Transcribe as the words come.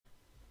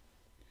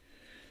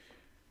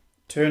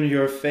Turn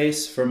your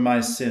face from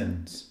my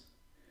sins,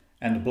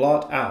 and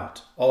blot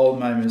out all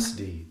my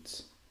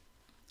misdeeds.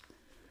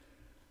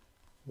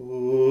 O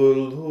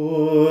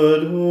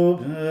Lord,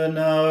 open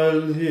our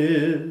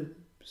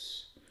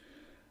lips,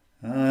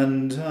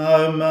 and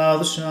our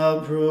mouth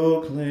shall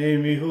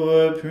proclaim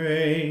your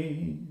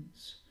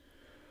praise.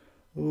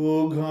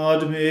 O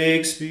God,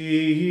 make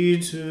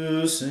speed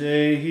to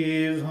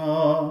save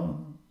us.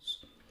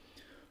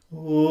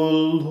 O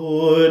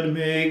Lord,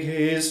 make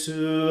haste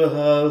to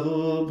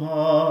help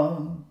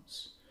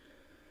us.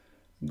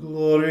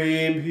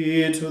 Glory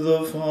be to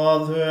the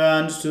Father,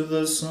 and to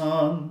the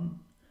Son,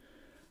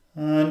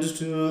 and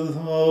to the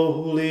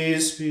Holy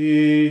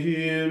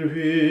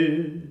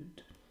Spirit,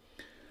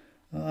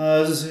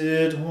 as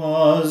it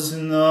was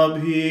in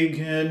the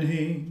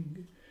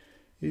beginning,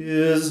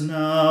 is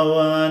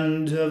now,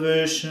 and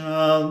ever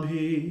shall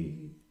be,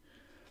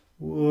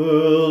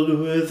 world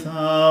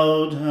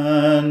without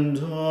end.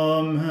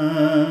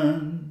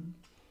 Amen.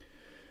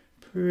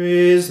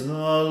 Praise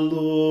the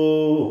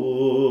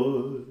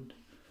Lord.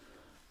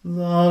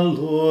 The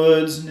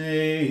Lord's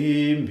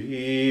name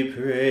be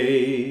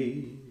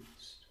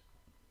praised.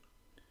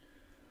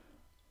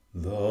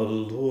 The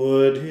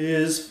Lord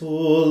is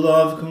full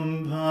of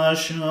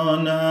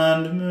compassion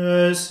and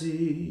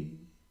mercy.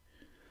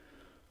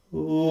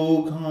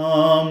 O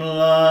come,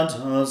 let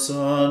us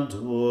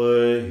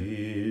adore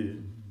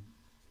him.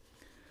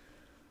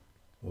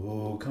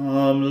 O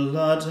come,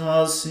 let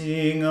us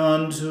sing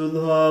unto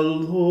the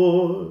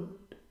Lord.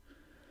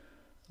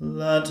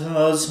 Let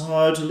us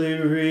heartily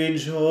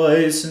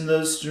rejoice in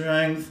the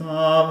strength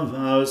of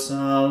our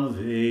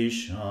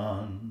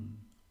salvation.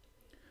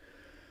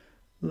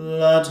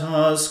 Let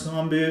us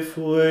come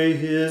before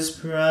his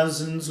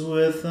presence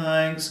with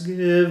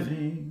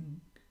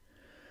thanksgiving,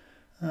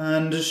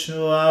 and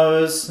show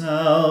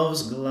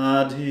ourselves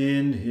glad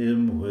in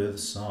him with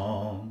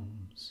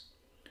songs.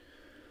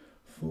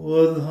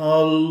 For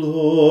the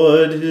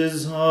Lord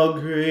is a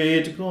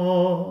great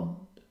God,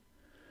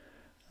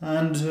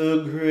 and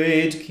a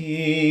great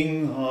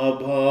King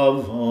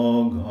above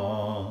all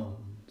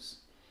gods.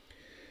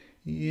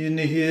 In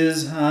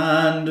his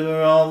hand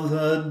are all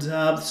the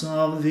depths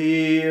of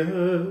the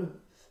earth,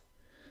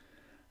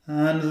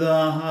 and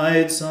the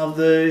heights of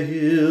the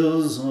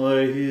hills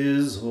are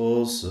his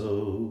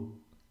also.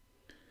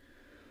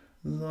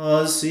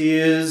 The sea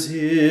is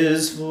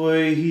his, for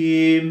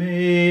he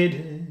made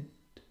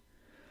it,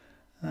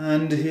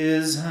 and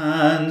his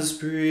hands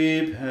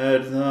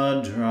prepared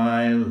the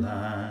dry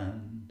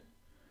land.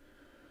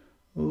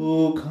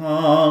 O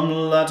come,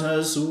 let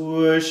us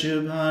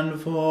worship and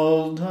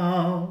fall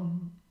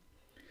down,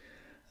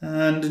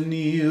 and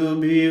kneel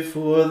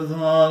before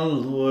the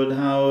Lord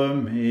our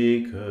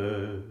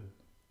Maker.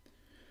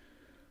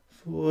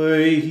 For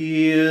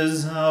he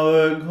is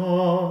our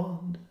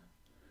God,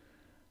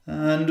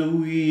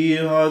 and we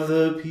are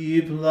the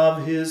people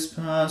of his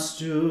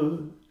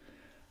pasture,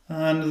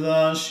 and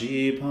the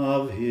sheep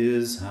of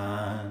his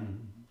hand.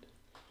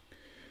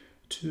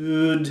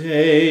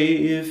 Today,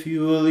 if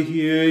you will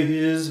hear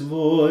his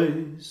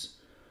voice,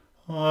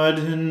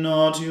 harden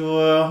not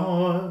your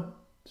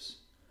hearts,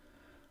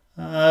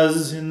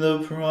 as in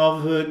the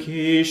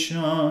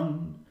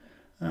provocation,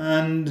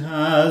 and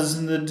as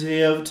in the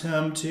day of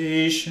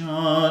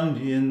temptation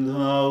in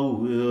the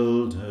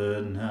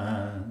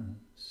wilderness,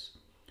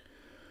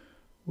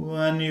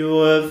 when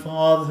your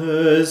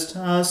fathers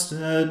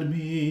tested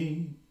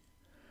me,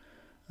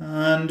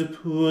 and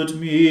put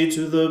me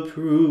to the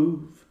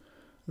proof,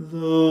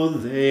 though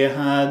they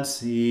had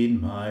seen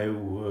my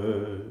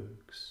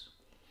works.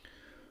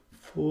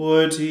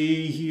 40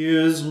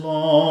 years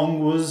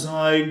long was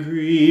I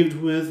grieved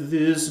with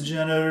this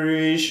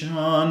generation,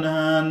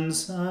 and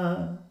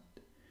said,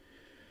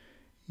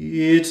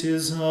 it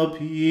is a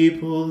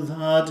people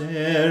that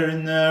err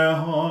in their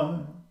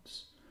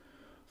hearts,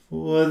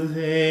 for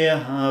they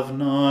have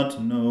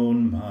not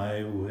known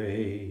my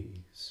ways.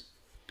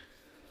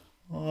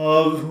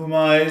 Of whom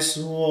I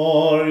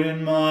swore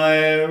in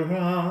my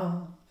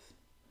wrath,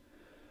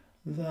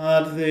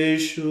 that they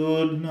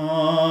should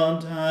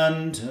not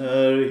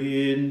enter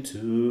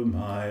into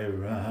my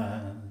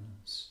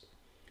rest.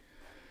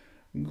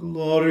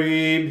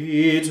 Glory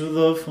be to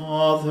the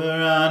Father,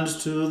 and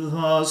to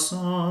the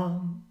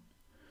Son,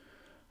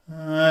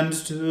 and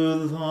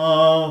to the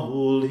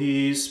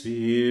Holy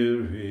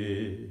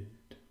Spirit,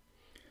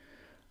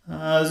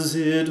 as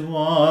it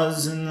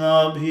was in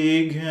the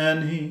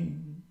beginning,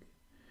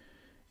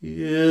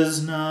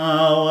 is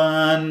now,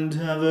 and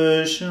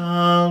ever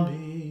shall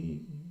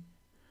be,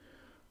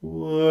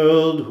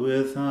 world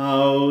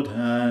without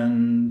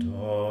end.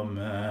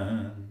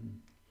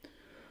 Amen.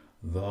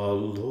 The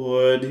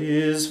Lord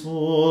is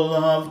full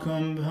of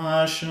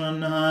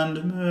compassion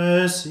and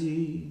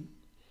mercy.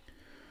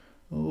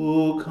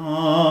 O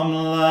come,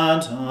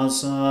 let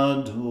us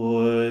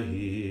adore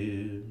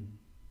him.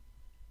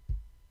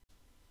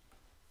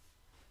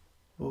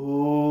 O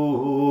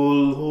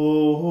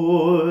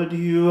Lord,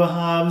 you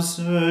have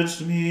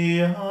searched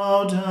me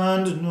out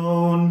and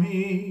known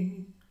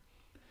me.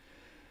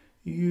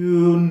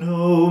 You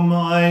know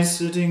my my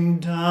sitting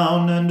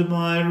down and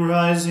my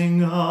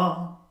rising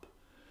up.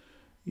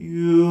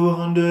 You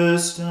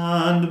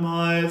understand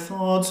my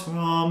thoughts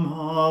from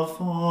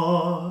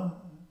afar.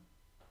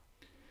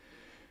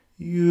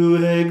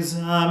 You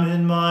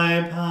examine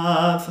my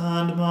path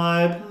and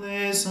my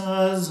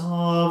places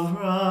of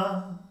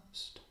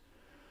rest,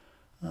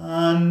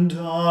 and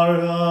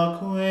are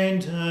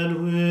acquainted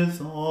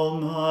with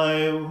all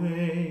my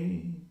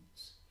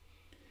ways.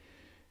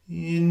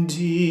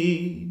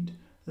 Indeed,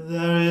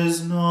 there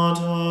is not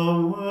a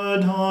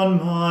word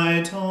on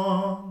my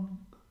tongue,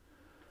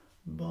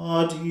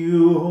 but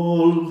you, O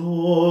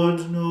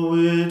Lord, know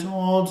it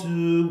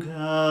altogether.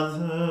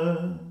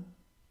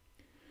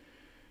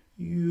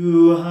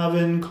 You have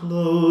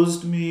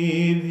enclosed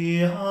me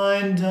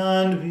behind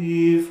and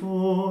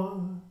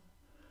before,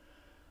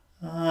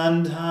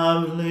 and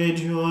have laid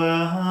your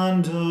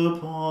hand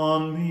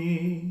upon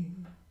me.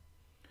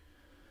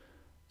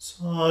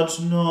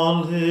 Such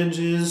knowledge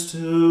is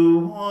too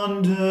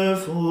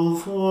wonderful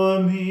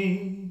for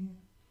me,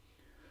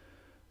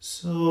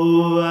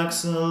 so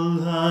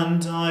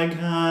excellent I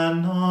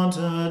cannot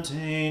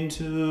attain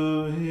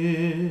to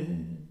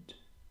it.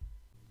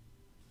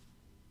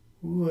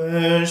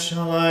 Where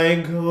shall I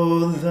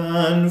go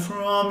then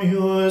from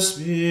your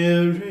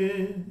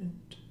Spirit?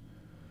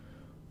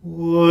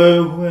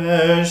 Or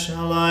where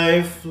shall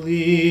I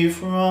flee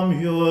from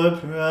your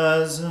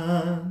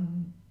presence?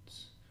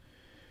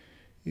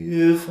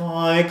 If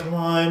I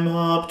climb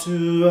up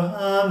to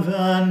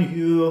heaven,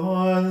 you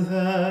are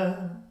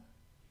there.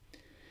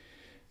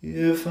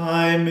 If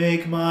I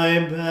make my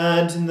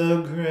bed in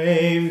the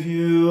grave,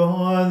 you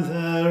are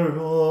there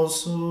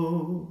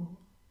also.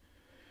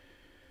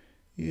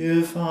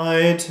 If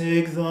I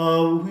take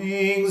the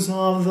wings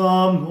of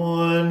the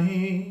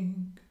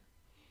morning,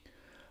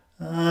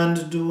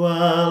 and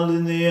dwell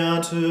in the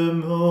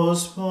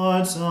uttermost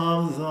parts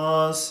of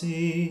the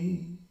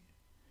sea,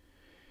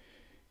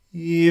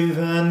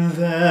 even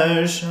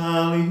there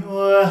shall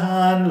your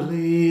hand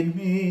lead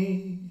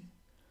me,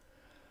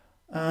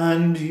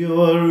 and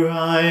your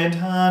right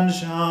hand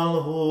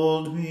shall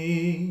hold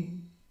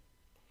me.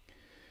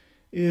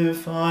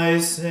 If I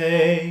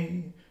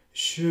say,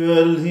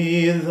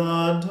 surely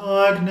the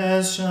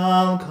darkness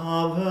shall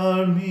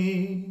cover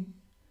me,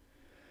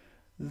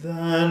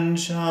 then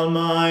shall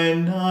my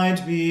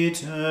night be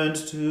turned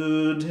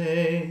to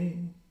day.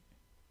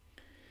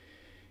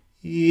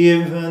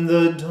 Even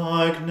the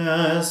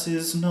darkness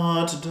is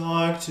not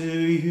dark to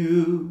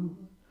you,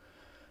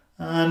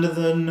 and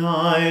the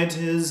night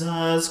is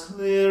as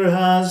clear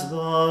as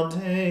the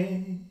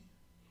day.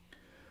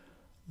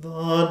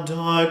 The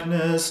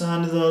darkness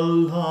and the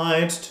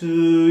light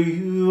to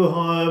you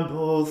are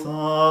both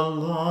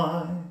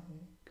alike.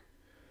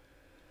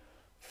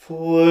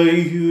 For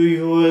you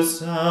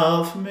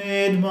yourself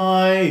made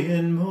my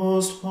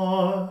inmost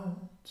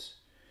parts.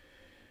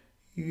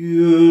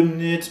 You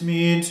knit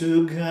me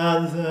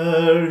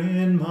together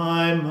in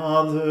my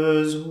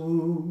mother's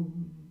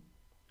womb.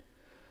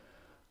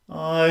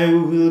 I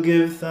will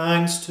give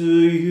thanks to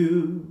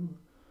you,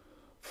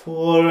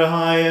 for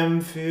I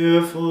am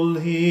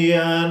fearfully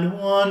and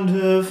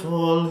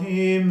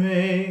wonderfully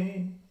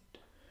made.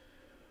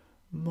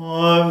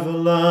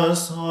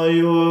 Marvelous are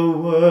your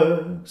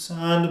works,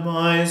 and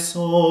my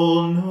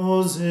soul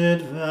knows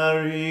it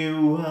very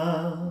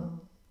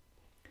well.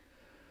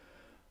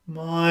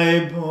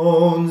 My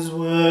bones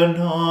were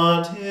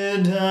not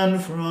hidden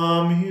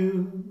from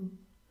you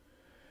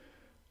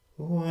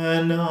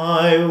when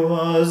I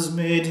was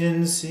made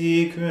in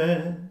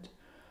secret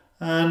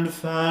and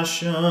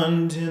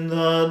fashioned in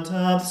the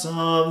depths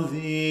of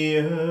the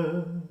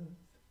earth.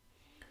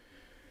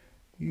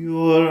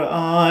 Your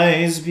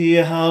eyes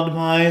beheld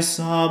my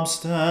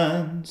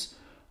substance,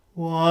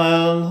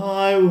 while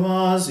I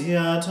was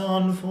yet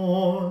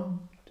unformed,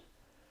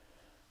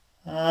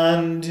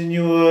 and in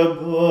your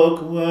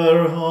book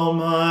were all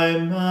my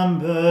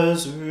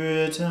members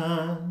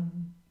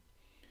written,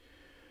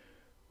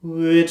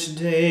 which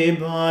day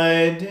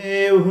by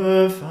day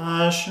were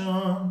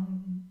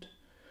fashioned,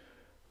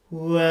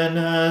 when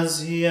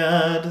as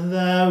yet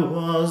there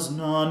was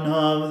none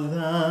of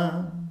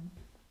them.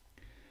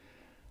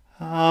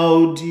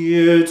 How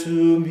dear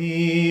to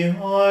me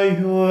are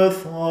your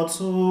thoughts,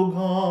 O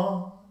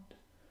God!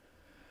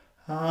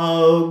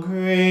 How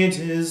great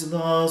is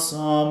the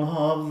sum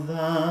of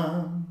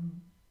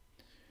them!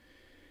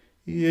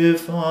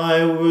 If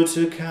I were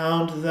to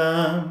count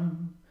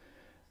them,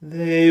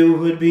 they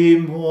would be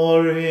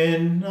more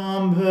in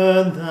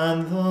number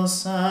than the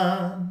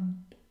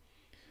sand.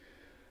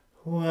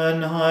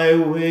 When I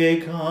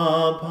wake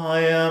up,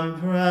 I am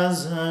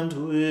present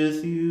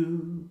with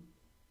you.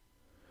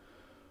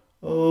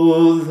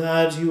 Oh,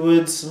 that you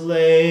would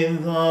slay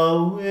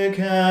the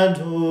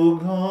wicked, O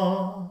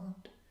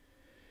God!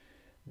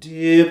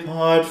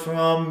 Depart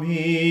from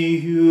me,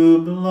 you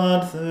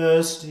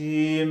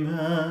bloodthirsty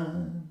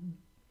men.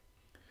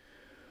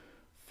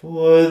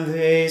 For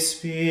they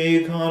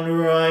speak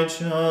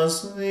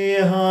unrighteously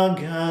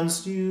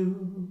against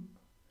you.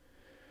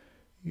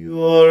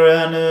 Your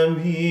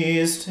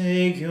enemies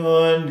take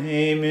your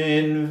name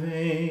in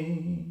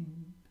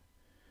vain.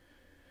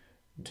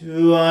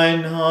 Do I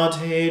not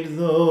hate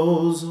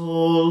those, O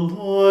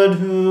Lord,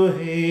 who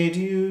hate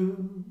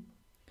you?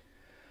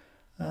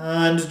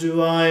 And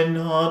do I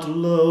not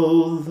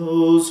loathe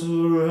those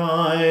who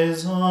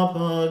rise up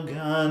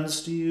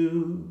against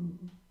you?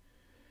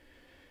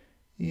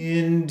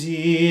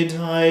 Indeed,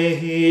 I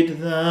hate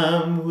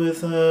them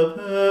with a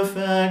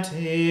perfect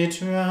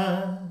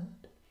hatred.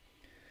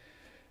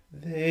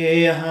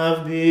 They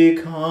have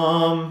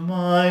become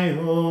my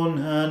own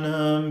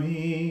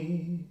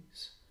enemies.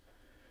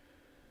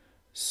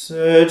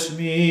 Search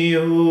me,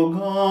 O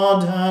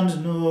God,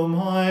 and know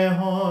my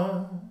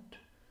heart.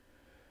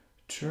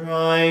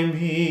 Try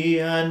me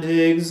and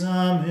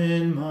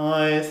examine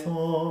my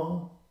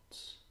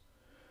thoughts.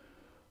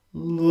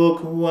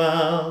 Look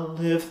well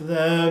if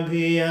there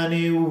be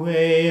any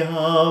way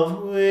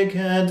of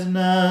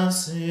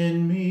wickedness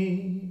in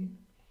me,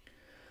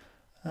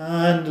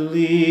 and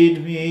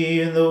lead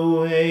me in the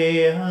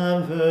way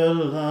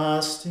everlasting.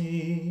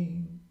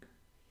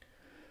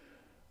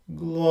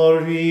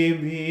 Glory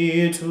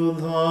be to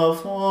the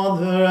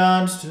Father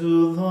and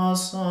to the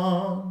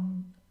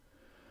Son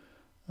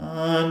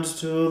and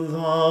to the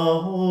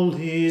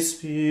Holy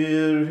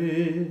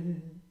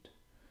Spirit,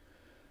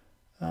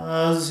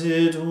 as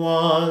it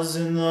was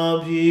in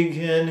the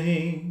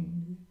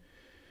beginning,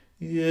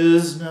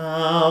 is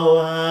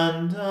now,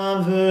 and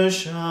ever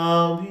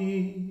shall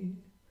be,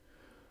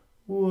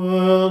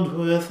 world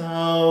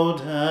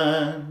without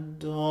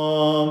end.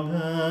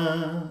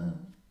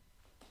 Amen.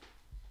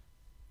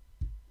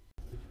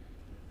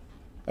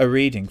 A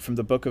reading from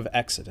the book of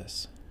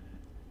Exodus.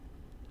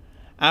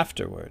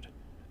 Afterward,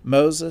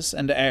 Moses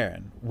and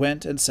Aaron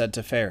went and said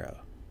to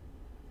Pharaoh,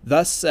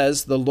 Thus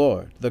says the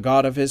Lord, the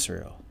God of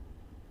Israel,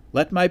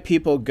 Let my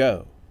people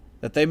go,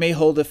 that they may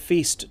hold a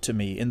feast to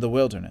me in the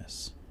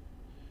wilderness.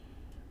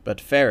 But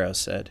Pharaoh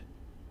said,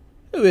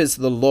 Who is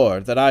the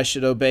Lord, that I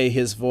should obey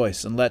his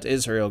voice and let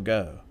Israel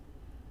go?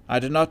 I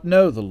do not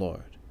know the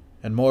Lord,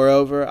 and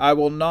moreover I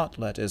will not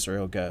let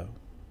Israel go.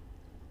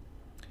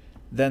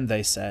 Then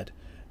they said,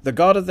 The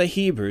God of the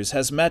Hebrews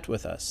has met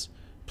with us.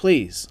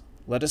 Please,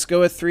 let us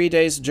go a 3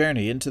 days'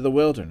 journey into the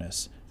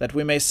wilderness, that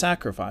we may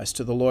sacrifice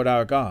to the Lord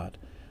our God,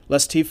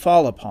 lest he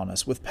fall upon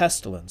us with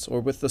pestilence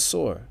or with the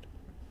sword.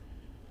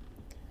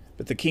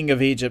 But the king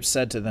of Egypt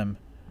said to them,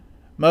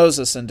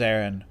 Moses and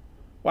Aaron,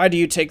 why do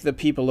you take the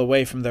people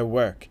away from their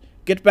work?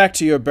 Get back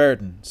to your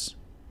burdens.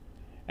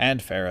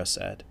 And Pharaoh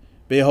said,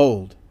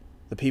 Behold,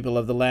 the people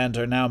of the land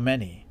are now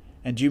many,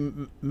 and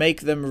you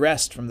make them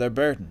rest from their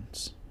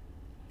burdens.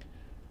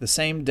 The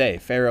same day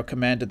Pharaoh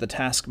commanded the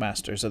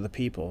taskmasters of the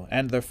people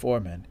and their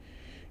foremen,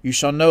 You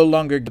shall no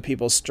longer give the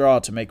people straw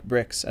to make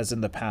bricks, as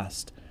in the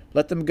past.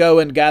 Let them go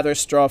and gather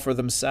straw for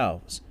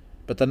themselves.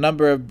 But the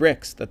number of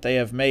bricks that they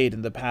have made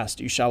in the past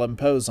you shall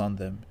impose on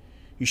them.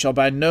 You shall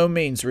by no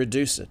means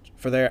reduce it,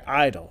 for they are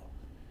idle.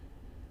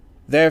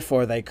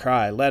 Therefore they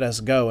cry, Let us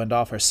go and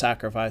offer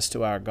sacrifice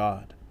to our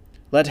God.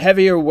 Let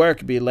heavier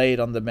work be laid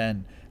on the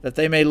men, that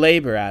they may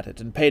labor at it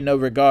and pay no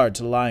regard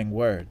to lying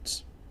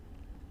words.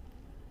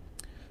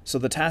 So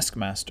the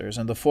taskmasters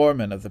and the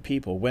foremen of the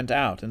people went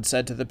out and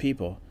said to the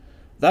people,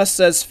 Thus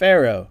says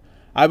Pharaoh,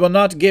 I will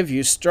not give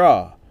you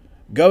straw.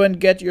 Go and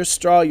get your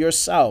straw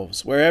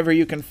yourselves, wherever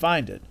you can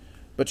find it,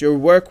 but your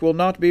work will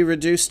not be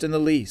reduced in the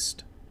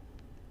least.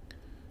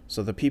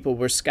 So the people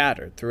were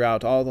scattered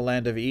throughout all the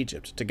land of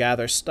Egypt to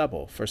gather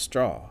stubble for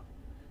straw.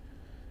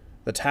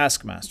 The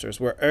taskmasters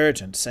were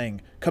urgent,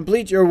 saying,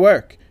 Complete your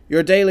work,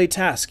 your daily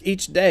task,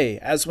 each day,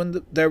 as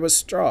when there was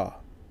straw.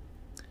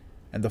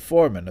 And the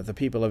foremen of the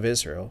people of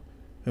Israel,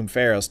 whom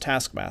Pharaoh's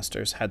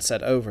taskmasters had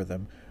set over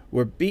them,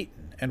 were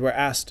beaten and were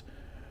asked,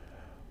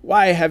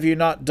 Why have you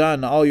not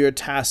done all your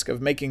task of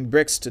making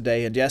bricks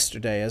today and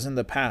yesterday, as in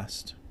the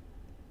past?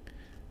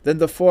 Then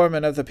the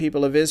foremen of the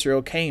people of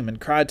Israel came and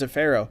cried to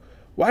Pharaoh,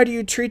 Why do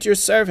you treat your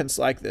servants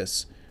like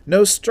this?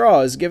 No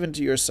straw is given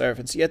to your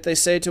servants, yet they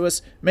say to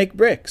us, Make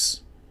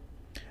bricks.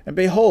 And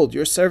behold,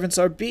 your servants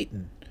are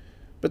beaten,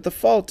 but the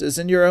fault is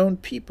in your own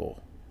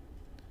people.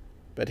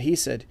 But he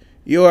said,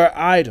 You are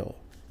idle.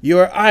 You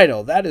are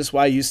idle. That is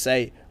why you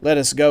say, Let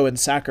us go and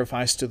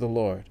sacrifice to the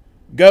Lord.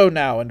 Go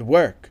now and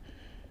work.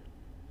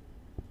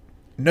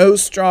 No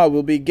straw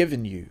will be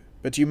given you,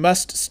 but you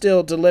must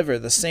still deliver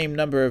the same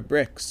number of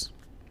bricks.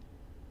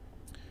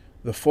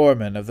 The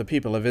foremen of the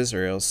people of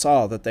Israel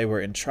saw that they were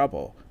in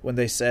trouble, when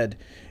they said,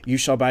 You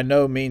shall by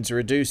no means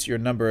reduce your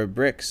number of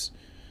bricks,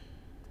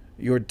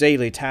 your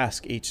daily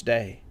task each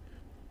day.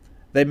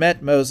 They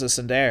met Moses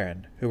and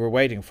Aaron, who were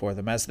waiting for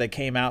them, as they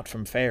came out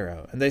from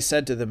Pharaoh, and they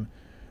said to them,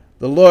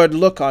 The Lord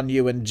look on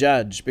you and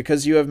judge,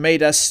 because you have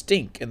made us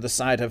stink in the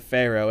sight of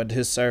Pharaoh and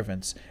his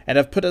servants, and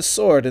have put a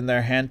sword in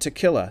their hand to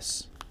kill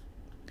us.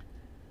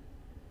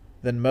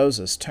 Then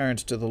Moses turned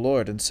to the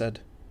Lord and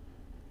said,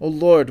 O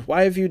Lord,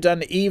 why have you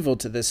done evil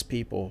to this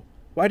people?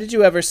 Why did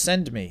you ever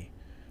send me?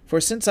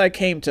 For since I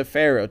came to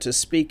Pharaoh to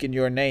speak in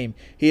your name,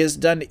 he has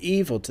done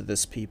evil to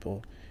this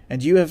people,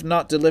 and you have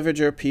not delivered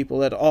your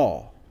people at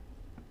all.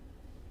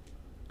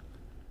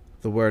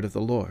 The word of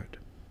the Lord.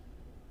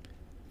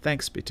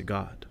 Thanks be to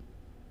God.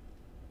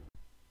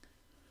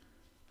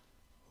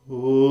 O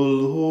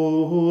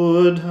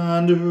Lord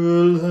and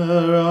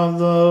ruler of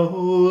the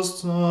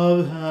hosts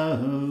of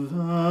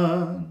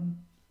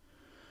heaven,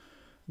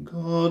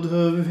 God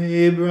of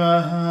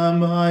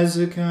Abraham,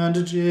 Isaac,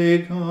 and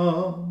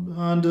Jacob,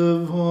 and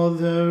of all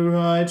their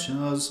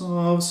righteous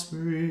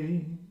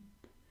offspring,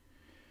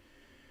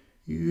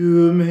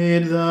 you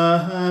made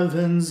the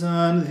heavens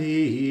and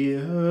the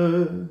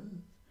earth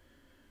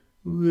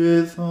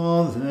with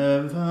all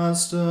their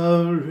vast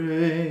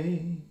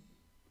array.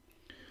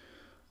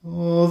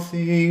 All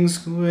things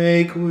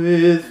quake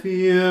with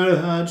fear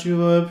at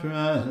your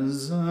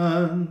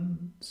presence.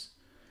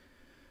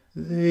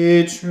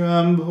 They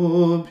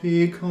tremble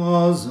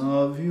because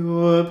of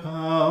your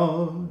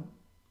power.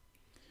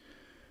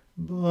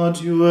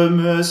 But your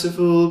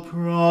merciful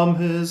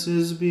promise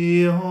is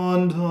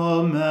beyond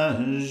all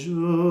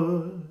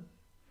measure.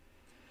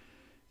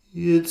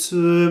 It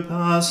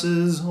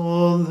surpasses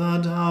all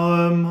that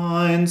our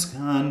minds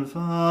can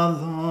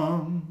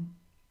fathom.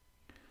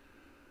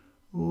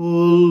 O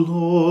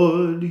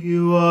Lord,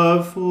 you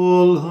are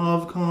full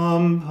of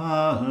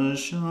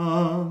compassion,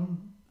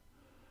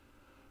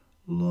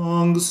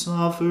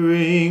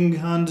 long-suffering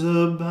and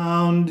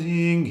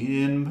abounding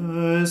in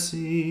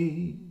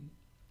mercy.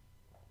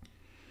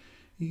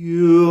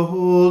 You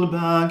hold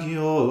back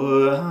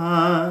your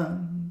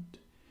hand.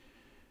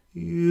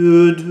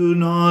 You do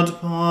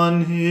not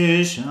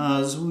punish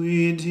as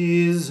we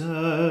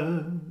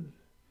deserve.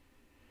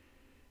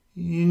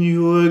 In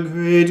your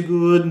great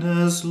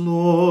goodness,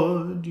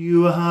 Lord,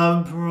 you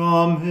have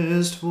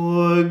promised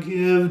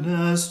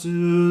forgiveness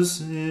to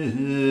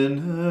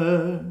sinners,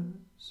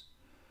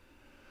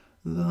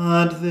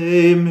 that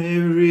they may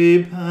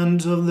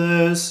repent of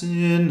their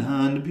sin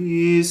and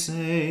be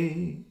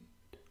saved.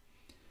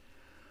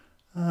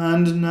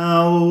 And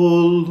now,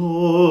 O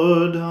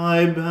Lord,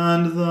 I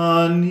bend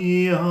the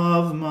knee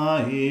of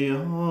my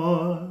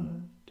heart,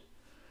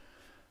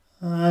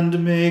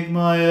 and make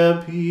my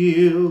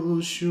appeal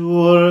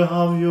sure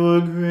of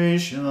your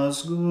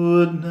gracious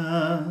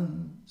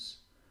goodness.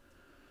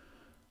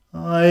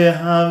 I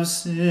have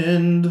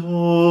sinned,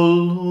 O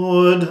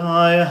Lord,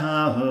 I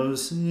have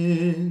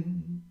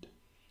sinned,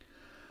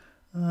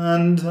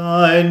 and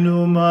I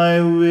know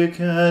my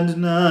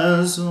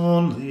wickedness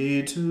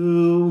only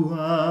too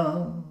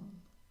well.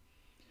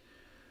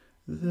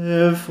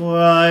 Therefore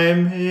I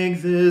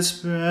make this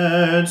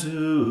prayer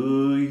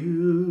to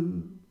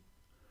you.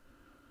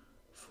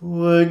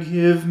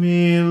 Forgive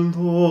me,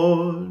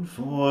 Lord,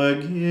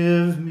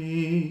 forgive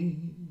me.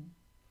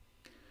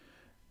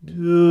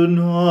 Do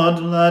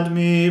not let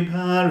me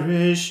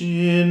perish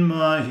in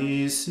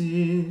my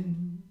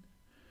sin,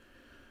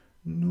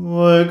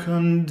 nor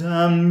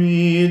condemn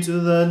me to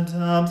the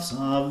depths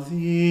of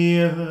the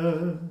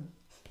earth.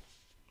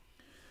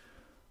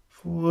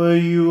 For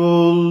you,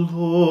 O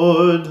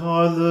Lord,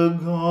 are the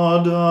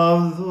God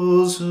of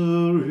those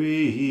who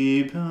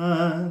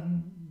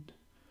repent,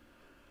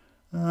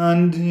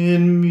 and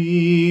in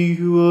me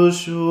you will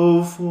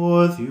show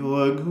forth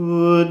your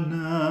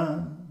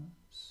goodness.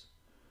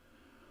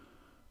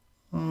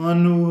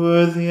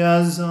 Unworthy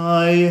as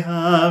I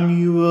am,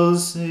 you will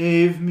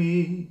save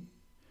me,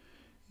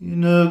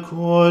 in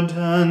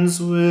accordance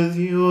with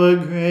your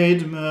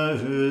great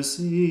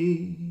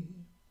mercy.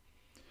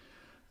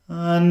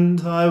 And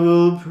I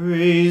will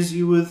praise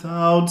you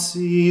without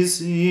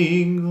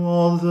ceasing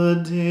all the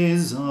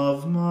days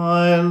of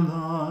my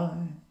life.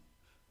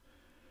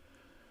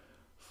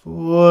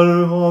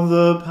 For all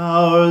the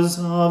powers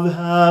of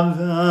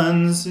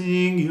heaven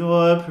sing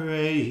your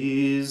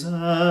praises,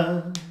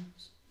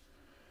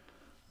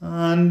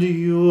 and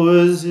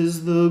yours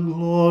is the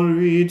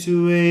glory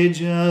to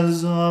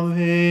ages of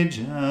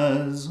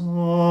ages.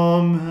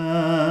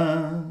 Amen.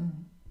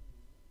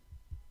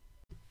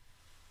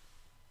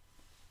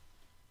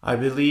 I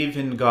believe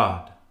in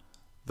God,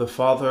 the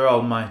Father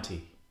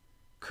Almighty,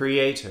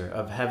 creator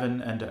of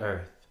heaven and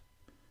earth.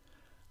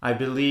 I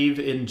believe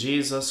in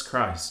Jesus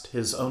Christ,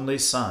 his only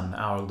Son,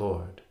 our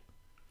Lord.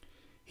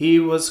 He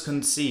was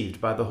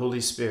conceived by the Holy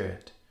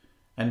Spirit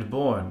and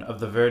born of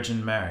the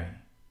Virgin Mary.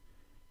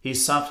 He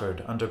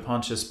suffered under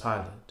Pontius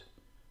Pilate,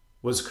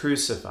 was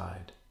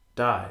crucified,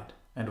 died,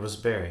 and was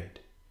buried.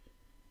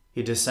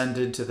 He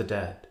descended to the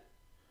dead.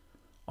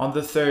 On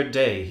the third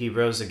day he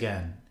rose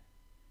again.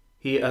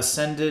 He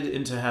ascended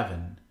into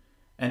heaven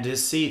and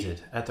is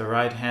seated at the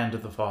right hand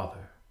of the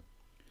Father.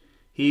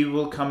 He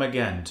will come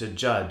again to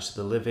judge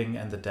the living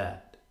and the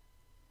dead.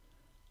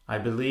 I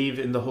believe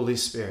in the Holy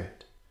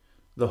Spirit,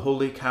 the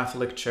Holy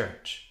Catholic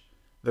Church,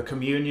 the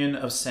communion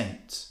of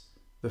saints,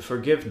 the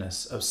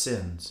forgiveness of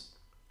sins,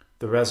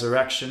 the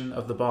resurrection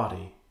of the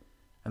body,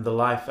 and the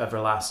life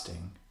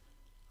everlasting.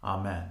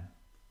 Amen.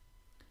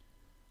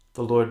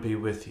 The Lord be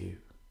with you.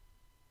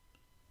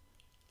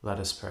 Let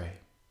us pray.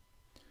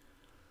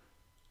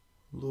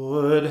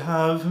 Lord,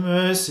 have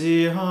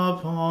mercy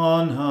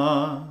upon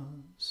us.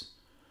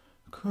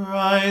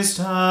 Christ,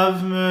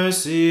 have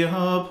mercy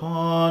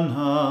upon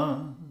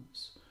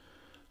us.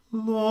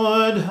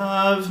 Lord,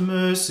 have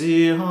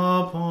mercy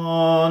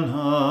upon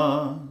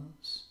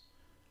us.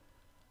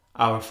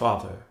 Our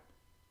Father,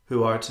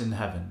 who art in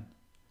heaven,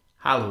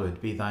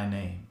 hallowed be thy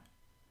name.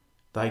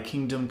 Thy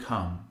kingdom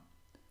come,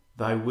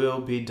 thy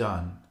will be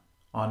done,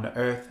 on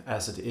earth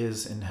as it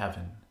is in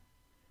heaven.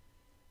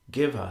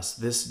 Give us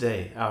this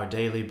day our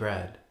daily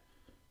bread,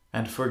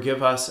 and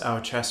forgive us our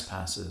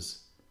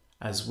trespasses,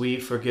 as we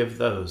forgive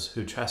those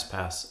who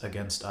trespass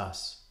against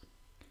us.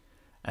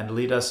 And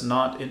lead us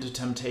not into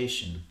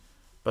temptation,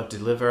 but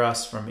deliver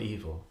us from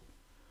evil.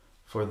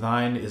 For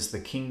thine is the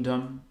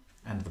kingdom,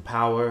 and the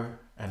power,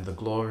 and the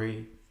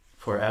glory,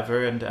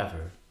 forever and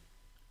ever.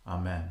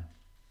 Amen.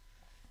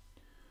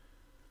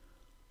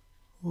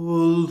 O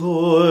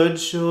Lord,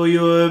 show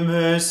your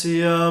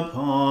mercy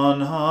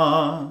upon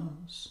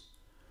us,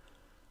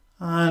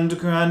 and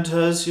grant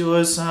us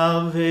your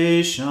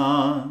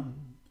salvation.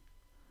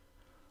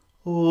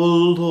 O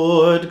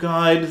Lord,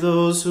 guide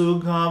those who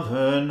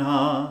govern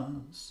us,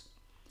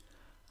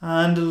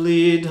 and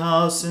lead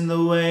us in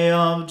the way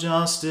of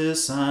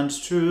justice and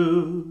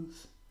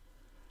truth.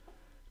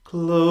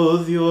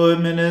 Clothe your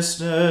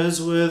ministers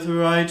with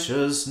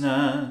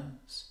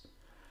righteousness,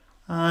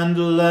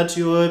 and let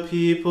your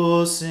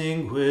people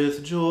sing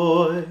with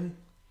joy.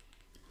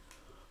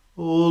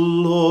 O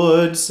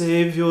Lord,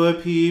 save your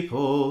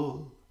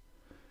people,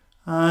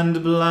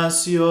 and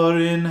bless your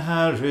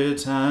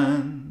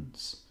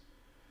inheritance.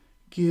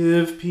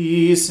 Give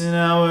peace in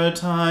our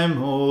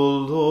time, O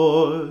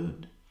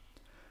Lord,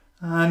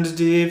 and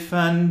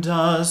defend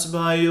us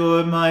by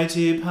your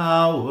mighty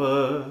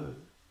power.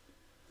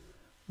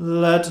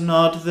 Let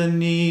not the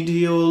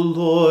needy, O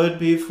Lord,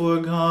 be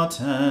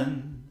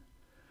forgotten,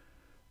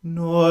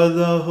 nor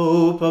the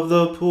hope of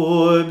the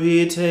poor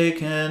be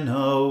taken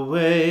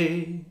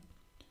away.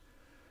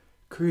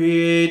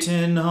 Create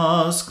in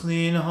us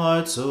clean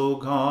hearts, O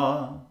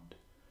God,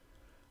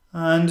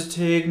 and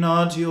take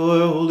not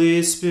your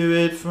Holy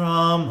Spirit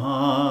from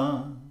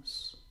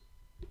us.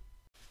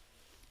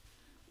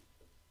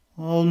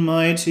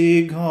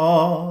 Almighty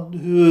God,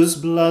 whose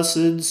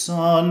blessed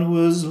Son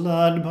was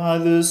led by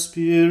the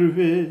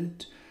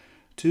Spirit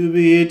to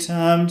be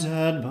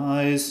tempted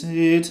by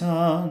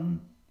Satan,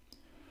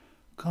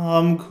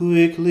 come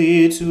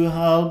quickly to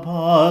help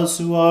us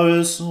who are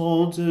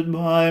assaulted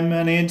by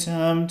many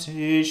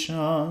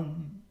temptations.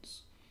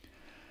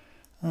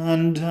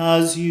 And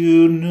as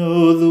you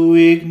know the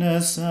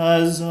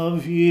weaknesses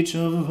of each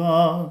of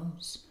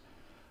us,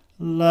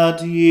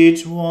 let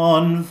each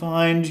one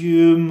find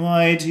you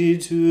mighty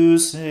to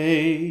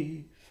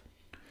save.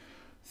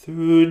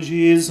 Through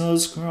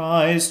Jesus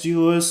Christ,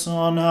 your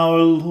Son, our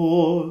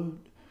Lord,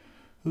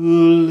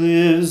 who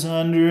lives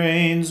and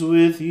reigns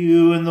with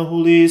you in the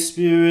Holy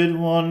Spirit,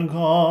 one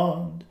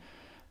God,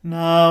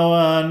 now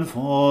and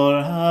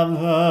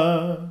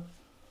forever.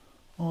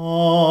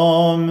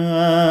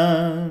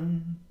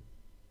 Amen.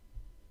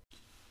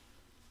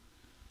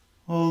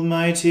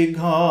 Almighty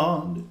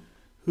God,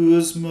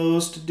 whose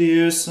most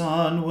dear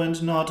Son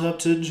went not up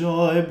to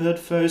joy, but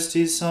first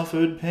he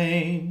suffered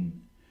pain,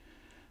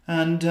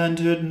 and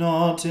entered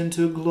not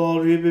into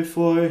glory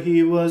before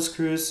he was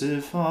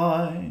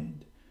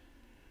crucified,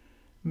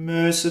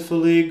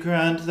 mercifully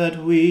grant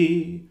that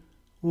we,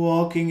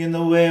 walking in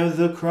the way of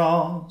the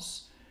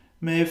cross,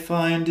 may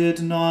find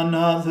it none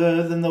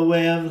other than the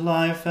way of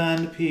life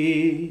and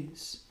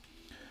peace.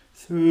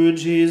 Through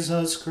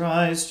Jesus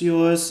Christ,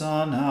 your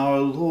Son, our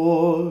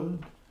Lord.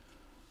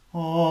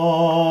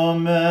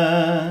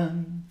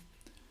 Amen.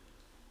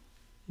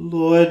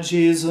 Lord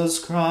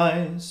Jesus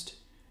Christ,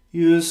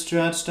 you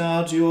stretched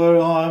out your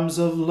arms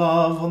of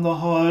love on the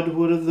hard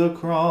wood of the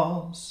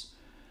cross,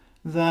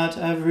 that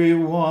every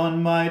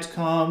one might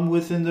come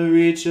within the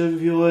reach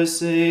of your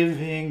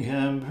saving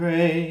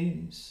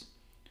embrace.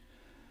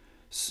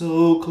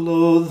 So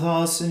clothe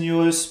us in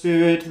your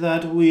Spirit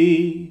that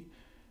we,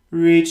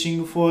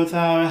 reaching forth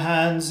our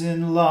hands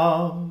in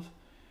love,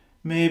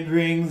 may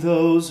bring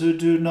those who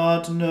do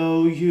not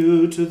know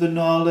you to the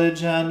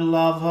knowledge and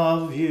love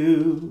of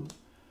you,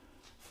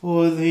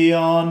 for the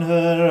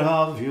honor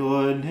of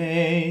your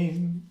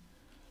name.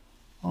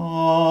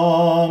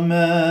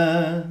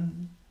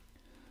 Amen.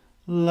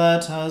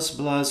 Let us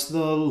bless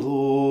the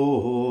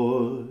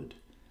Lord.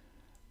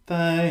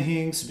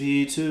 Thanks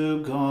be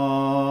to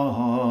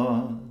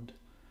God.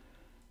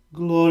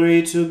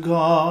 Glory to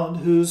God,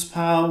 whose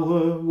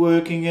power,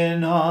 working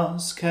in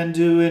us, can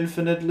do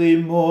infinitely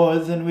more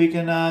than we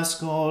can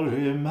ask or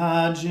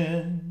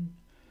imagine.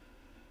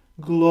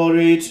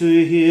 Glory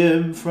to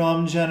him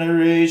from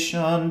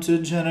generation to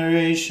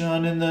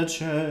generation in the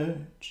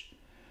Church,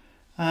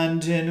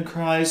 and in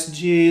Christ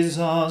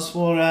Jesus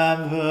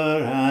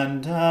forever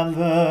and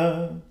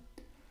ever.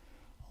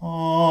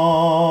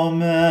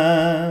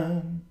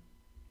 Amen.